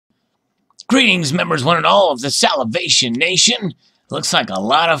Greetings, members one and all of the Salivation Nation. Looks like a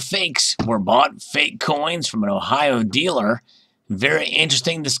lot of fakes were bought, fake coins from an Ohio dealer. Very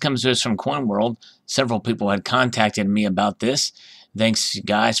interesting. This comes to us from Coin World. Several people had contacted me about this. Thanks,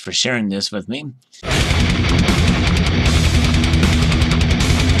 guys, for sharing this with me.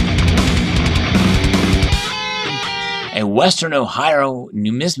 A Western Ohio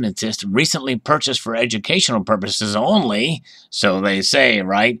numismatist recently purchased for educational purposes only, so they say,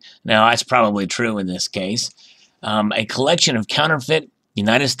 right? Now, that's probably true in this case. A collection of counterfeit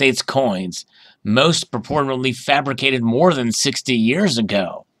United States coins, most purportedly fabricated more than 60 years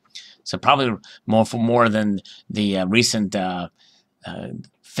ago. So probably more than the recent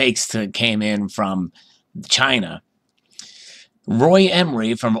fakes that came in from China. Roy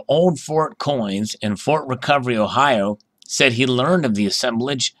Emery from Old Fort Coins in Fort Recovery, Ohio, said he learned of the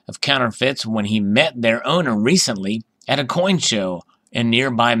assemblage of counterfeits when he met their owner recently at a coin show in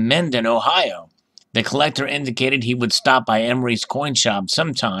nearby Mendon, Ohio. The collector indicated he would stop by Emery's coin shop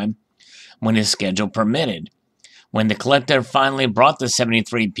sometime when his schedule permitted. When the collector finally brought the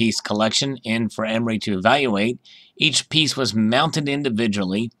 73-piece collection in for Emery to evaluate, each piece was mounted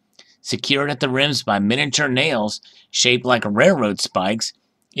individually, secured at the rims by miniature nails shaped like railroad spikes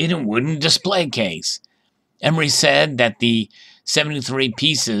in a wooden display case. Emery said that the 73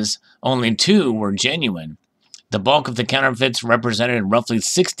 pieces, only 2 were genuine. The bulk of the counterfeits represented roughly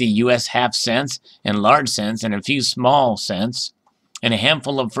 60 U.S. half cents and large cents and a few small cents, and a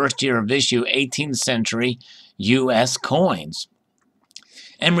handful of first year of issue 18th century U.S. coins.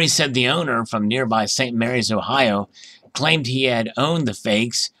 Emery said the owner from nearby St. Mary's, Ohio, claimed he had owned the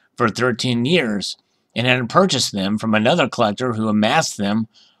fakes for 13 years and had purchased them from another collector who amassed them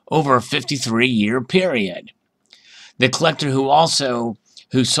over a 53-year period. The collector who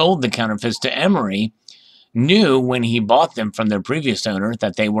sold the counterfeits to Emery knew when he bought them from their previous owner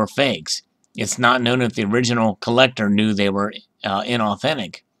that they were fakes. It's not known if the original collector knew they were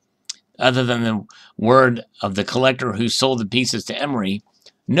inauthentic. Other than the word of the collector who sold the pieces to Emery,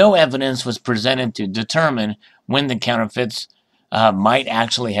 no evidence was presented to determine when the counterfeits might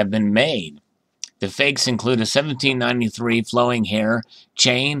actually have been made. The fakes include a 1793 flowing hair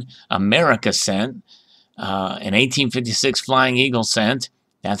chain America cent, an 1856 Flying Eagle cent,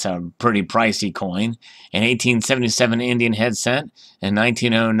 that's a pretty pricey coin, an 1877 Indian head cent, and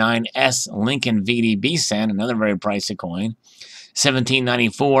 1909 S Lincoln VDB cent, another very pricey coin,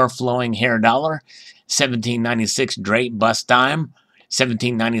 1794 flowing hair dollar, 1796 Drake bust dime,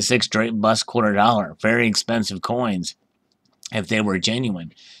 1796 Drake bust quarter dollar. Very expensive coins if they were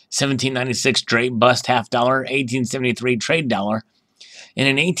genuine. 1796 Drake bust half dollar, 1873 trade dollar, and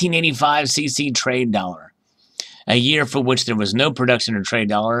an 1885 CC trade dollar. A year for which there was no production of trade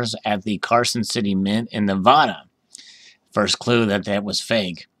dollars at the Carson City Mint in Nevada. First clue that that was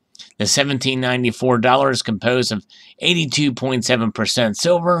fake. The 1794 dollar is composed of 82.7%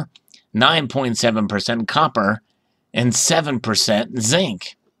 silver, 9.7% copper, and 7%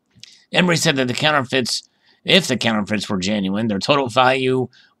 zinc. Emery said that if the counterfeits were genuine, their total value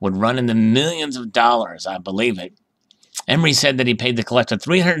would run in the millions of dollars. I believe it. Emery said that he paid the collector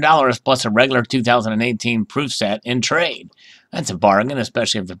 $300 plus a regular 2018 proof set in trade. That's a bargain,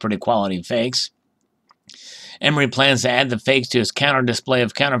 especially if they're pretty quality fakes. Emery plans to add the fakes to his counter display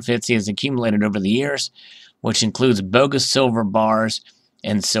of counterfeits he has accumulated over the years, which includes bogus silver bars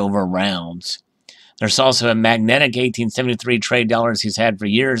and silver rounds. There's also a magnetic 1873 trade dollars he's had for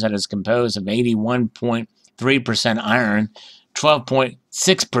years that is composed of 81.3% iron,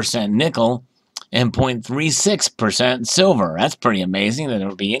 12.6% nickel, and 0.36% silver. That's pretty amazing that there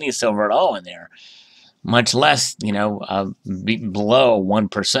would be any silver at all in there, much less, below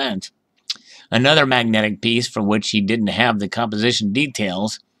 1%. Another magnetic piece for which he didn't have the composition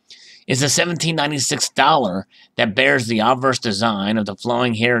details is a 1796 dollar that bears the obverse design of the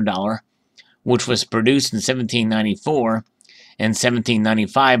flowing hair dollar, which was produced in 1794 and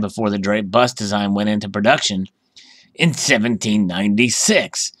 1795 before the Drake bust design went into production in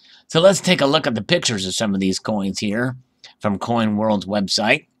 1796. So let's take a look at the pictures of some of these coins here from Coin World's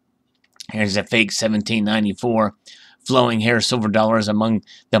website. Here's a fake 1794 flowing hair silver dollars among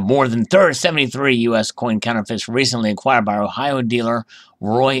the more than 73 U.S. coin counterfeits recently acquired by Ohio dealer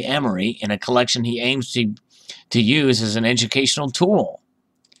Roy Emery in a collection he aims to use as an educational tool.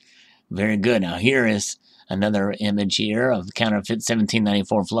 Very good. Now here is another image here of the counterfeit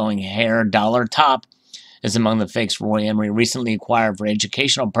 1794 flowing hair dollar. Top is among the fakes Roy Emery recently acquired for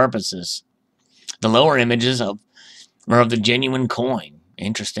educational purposes. The lower images are of the genuine coin.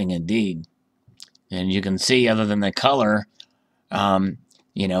 Interesting indeed. And you can see, other than the color,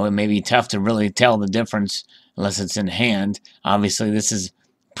 it may be tough to really tell the difference unless it's in hand. Obviously, this is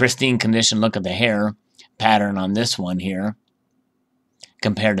Pristine condition. Look at the hair pattern on this one here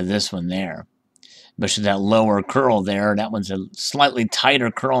compared to this one there. Especially that lower curl there. That one's a slightly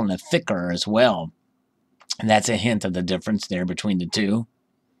tighter curl and a thicker as well. And that's a hint of the difference there between the two.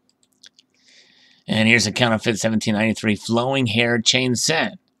 And here's a Counterfeit 1793 flowing hair chain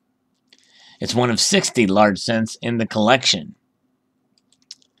set. It's one of 60 large cents in the collection.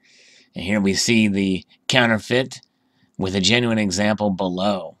 And here we see the Counterfeit with a genuine example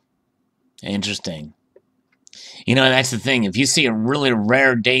below. Interesting. You know, that's the thing. If you see a really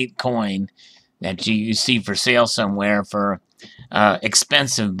rare date coin that you see for sale somewhere for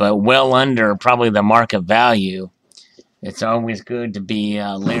expensive but well under probably the market value, it's always good to be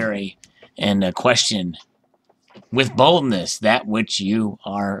leery and question with boldness that which you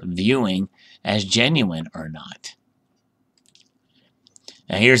are viewing as genuine or not.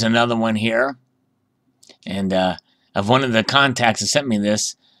 Now here's another one here, and of one of the contacts that sent me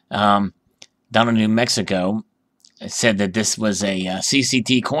this down in New Mexico. It said that this was a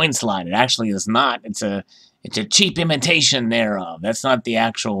CCT coin slide. It actually is not. It's a cheap imitation thereof. That's not the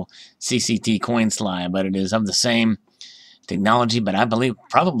actual CCT coin slide, but it is of the same technology. But I believe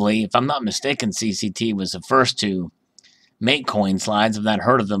probably, if I'm not mistaken, CCT was the first to make coin slides. I've not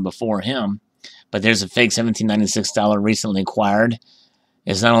heard of them before him. But there's a fake $1796 recently acquired.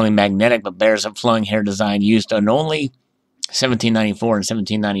 It's not only magnetic, but bears a flowing hair design used on only 1794 and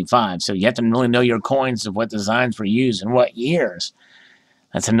 1795. So you have to really know your coins of what designs were used and what years.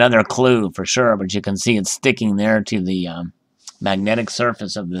 That's another clue for sure, but you can see it sticking there to the magnetic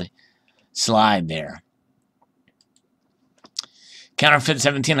surface of the slide there. Counterfeit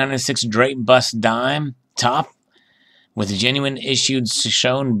 1796 drape bust dime top with genuine issued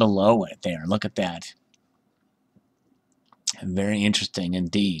shown below it there. Look at that. Very interesting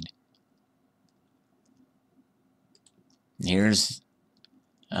indeed. Here's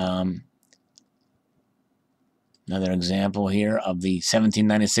another example here of the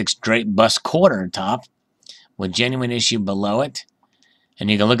 1796 drape bust quarter top with genuine issue below it. And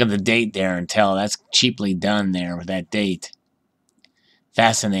you can look at the date there and tell that's cheaply done there with that date.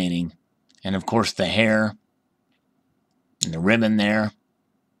 Fascinating. And of course the hair and the ribbon there.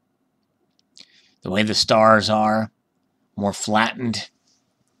 The way the stars are, more flattened.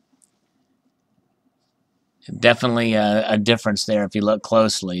 Definitely a difference there if you look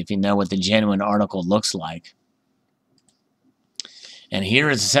closely, if you know what the genuine article looks like. And here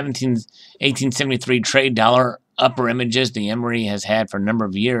is the 1873 trade dollar. Upper images the emery has had for a number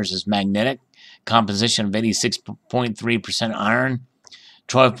of years is magnetic. Composition of 86.3% iron,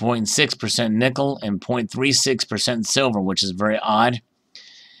 12.6% nickel, and 0.36% silver, which is very odd.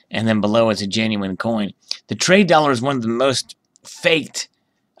 And then below is a genuine coin. The trade dollar is one of the most faked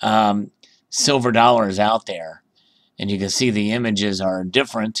silver dollars out there, and you can see the images are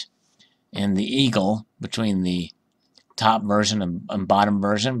different in the eagle between the top version and bottom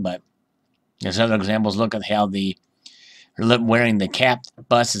version, but there's other examples. Look at how the wearing the capped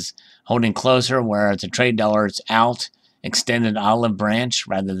bust is holding closer, whereas the trade dollar is out, extended olive branch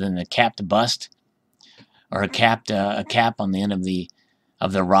rather than a capped bust or a cap on the end of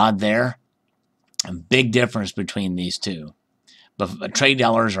the rod there. A big difference between these two. But trade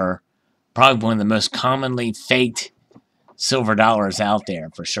dollars are probably one of the most commonly faked silver dollars out there,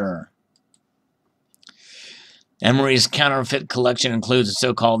 for sure. Emery's counterfeit collection includes a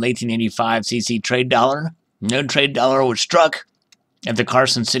so-called 1885 CC trade dollar. No trade dollar was struck at the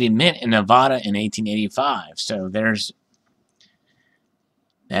Carson City Mint in Nevada in 1885. So there's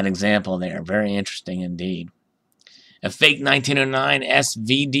that example there. Very interesting indeed. A fake 1909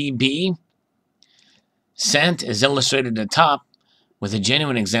 SVDB cent is illustrated at the top with a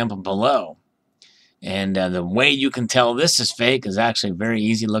genuine example below. And the way you can tell this is fake is actually very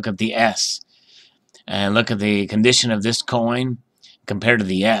easy. Look at the S. And look at the condition of this coin compared to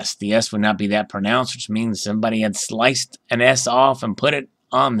the S. The S would not be that pronounced, which means somebody had sliced an S off and put it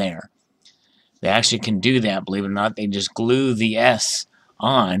on there. They actually can do that, believe it or not. They just glue the S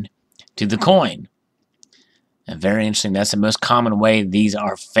on to the coin. And very interesting. That's the most common way these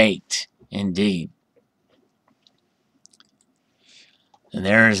are faked, indeed. And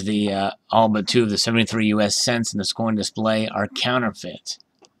there's the all but two of the 73 U.S. cents in this coin display are counterfeit.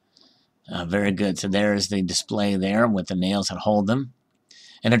 Very good. So there's the display there with the nails that hold them.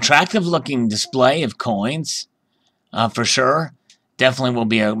 An attractive looking display of coins, for sure. Definitely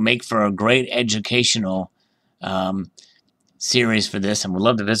will make for a great educational series for this, and we'd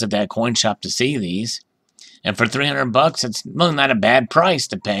love to visit that coin shop to see these. And for $300, it's really not a bad price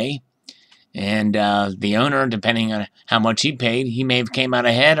to pay. And the owner, depending on how much he paid, he may have came out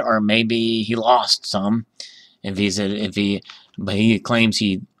ahead, or maybe he lost some if he but he claims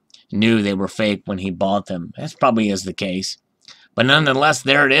he knew they were fake when he bought them. That probably is the case. But nonetheless,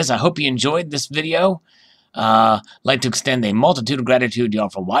 there it is. I hope you enjoyed this video. Like to extend a multitude of gratitude to y'all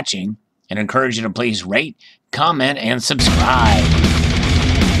for watching and encourage you to please rate, comment, and subscribe.